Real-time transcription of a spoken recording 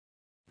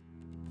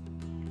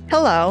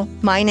Hello,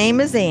 my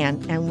name is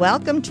Ann, and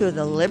welcome to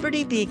the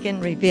Liberty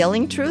Beacon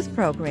Revealing Truth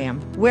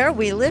program, where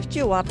we lift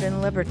you up in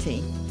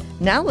liberty.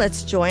 Now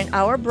let's join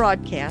our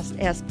broadcast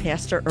as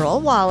Pastor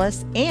Earl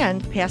Wallace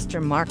and Pastor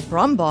Mark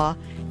Brumbaugh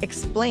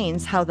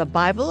explains how the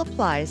Bible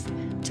applies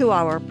to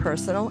our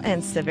personal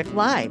and civic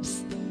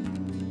lives.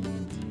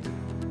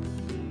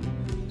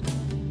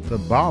 The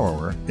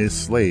borrower is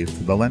slave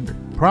to the lender.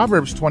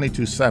 Proverbs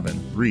 22:7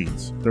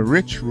 reads, "The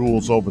rich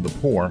rules over the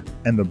poor,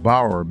 and the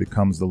borrower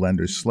becomes the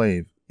lender's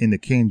slave." In the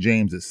King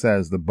James, it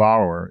says the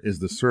borrower is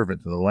the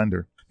servant to the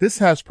lender. This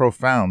has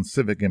profound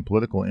civic and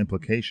political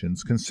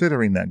implications,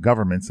 considering that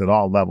governments at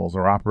all levels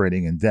are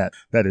operating in debt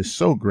that is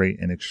so great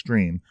and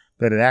extreme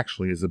that it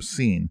actually is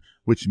obscene,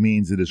 which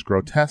means it is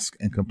grotesque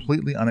and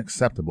completely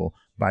unacceptable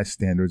by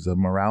standards of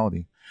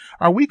morality.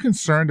 Are we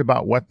concerned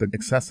about what the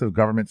excessive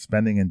government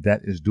spending and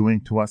debt is doing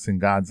to us in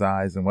God's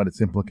eyes and what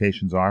its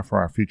implications are for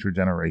our future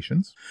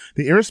generations?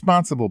 The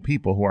irresponsible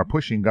people who are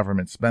pushing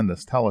government spending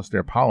tell us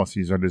their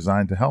policies are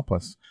designed to help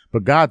us.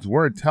 But God's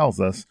word tells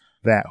us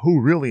that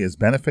who really is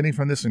benefiting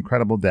from this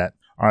incredible debt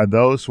are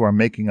those who are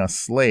making us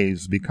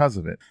slaves because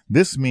of it.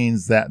 This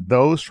means that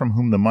those from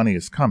whom the money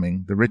is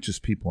coming, the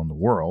richest people in the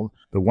world,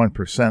 the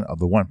 1% of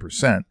the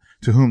 1%,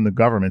 to whom the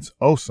governments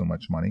owe so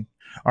much money,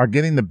 are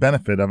getting the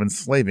benefit of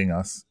enslaving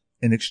us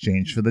in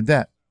exchange for the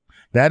debt.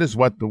 That is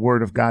what the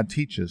Word of God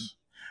teaches.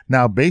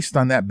 Now, based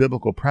on that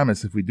biblical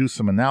premise, if we do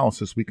some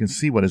analysis, we can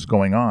see what is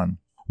going on.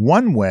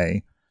 One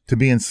way to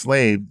be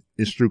enslaved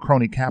is through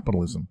crony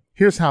capitalism.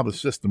 Here's how the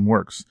system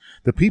works.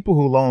 The people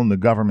who loan the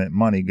government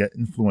money get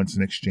influence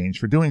in exchange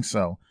for doing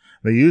so.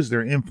 They use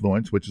their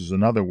influence, which is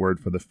another word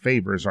for the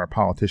favors our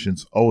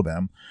politicians owe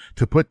them,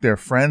 to put their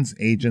friends,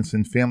 agents,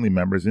 and family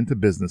members into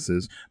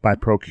businesses by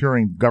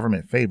procuring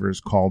government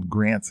favors called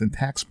grants and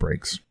tax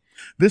breaks.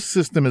 This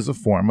system is a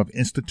form of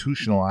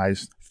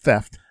institutionalized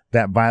theft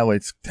that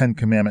violates 10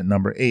 Commandment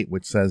number 8,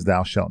 which says,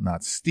 "Thou shalt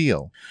not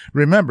steal."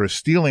 Remember,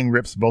 stealing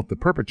rips both the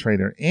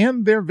perpetrator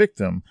and their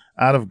victim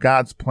out of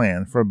God's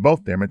plan for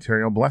both their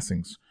material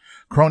blessings.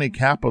 Crony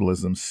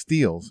capitalism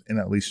steals in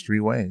at least 3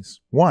 ways.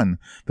 1,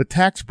 the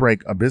tax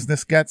break a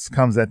business gets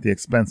comes at the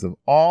expense of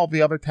all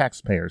the other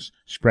taxpayers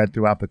spread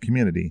throughout the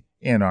community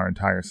and our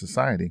entire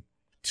society.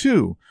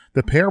 2,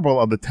 the parable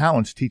of the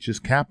talents teaches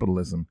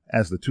capitalism,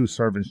 as the 2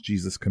 servants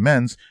Jesus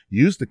commends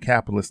use the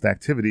capitalist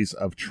activities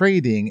of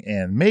trading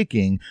and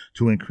making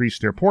to increase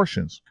their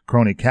portions.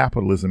 Crony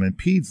capitalism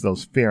impedes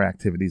those fair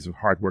activities of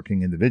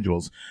hardworking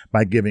individuals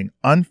by giving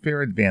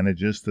unfair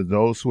advantages to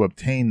those who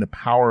obtain the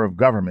power of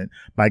government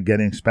by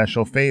getting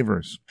special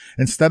favors.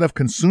 Instead of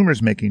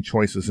consumers making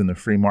choices in the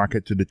free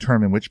market to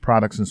determine which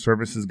products and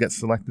services get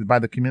selected by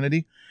the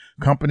community,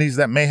 companies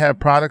that may have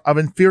products of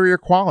inferior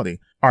quality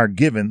are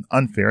given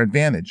unfair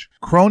advantage.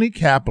 Crony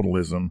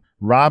capitalism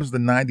robs the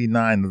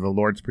 99 of the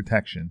Lord's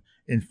protection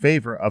in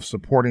favor of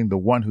supporting the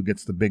one who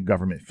gets the big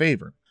government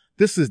favor.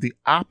 This is the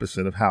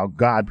opposite of how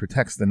God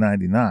protects the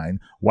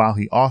 99 while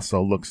he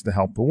also looks to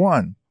help the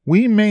one.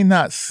 We may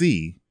not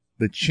see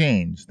the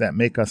change that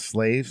make us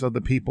slaves of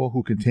the people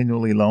who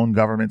continually loan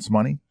governments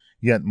money,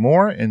 yet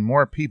more and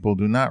more people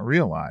do not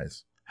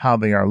realize how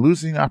they are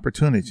losing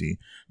opportunity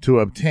to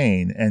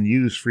obtain and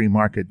use free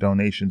market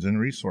donations and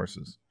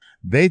resources.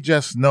 They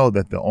just know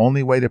that the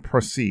only way to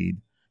proceed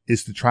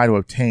is to try to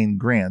obtain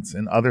grants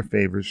and other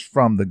favors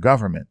from the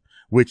government,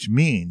 which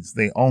means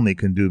they only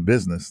can do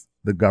business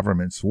the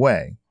government's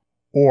way,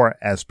 or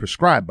as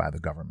prescribed by the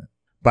government.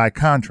 By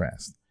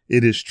contrast,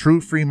 it is true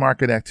free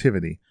market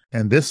activity,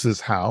 and this is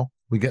how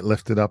we get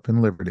lifted up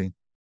in liberty.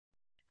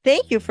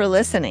 Thank you for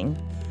listening.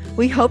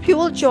 We hope you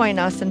will join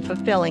us in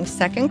fulfilling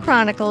 2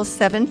 Chronicles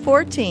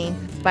 7:14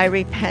 by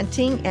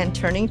repenting and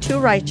turning to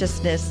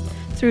righteousness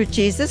through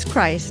Jesus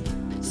Christ,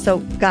 so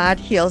God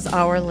heals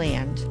our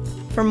land.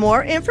 For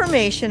more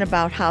information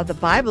about how the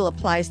Bible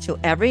applies to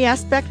every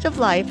aspect of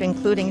life,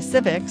 including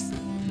civics,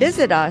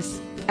 visit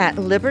us at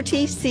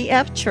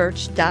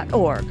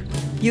libertycfchurch.org.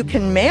 You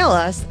can mail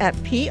us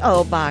at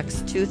P.O.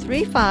 Box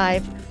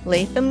 235,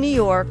 Latham, New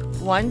York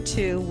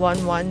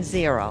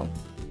 12110.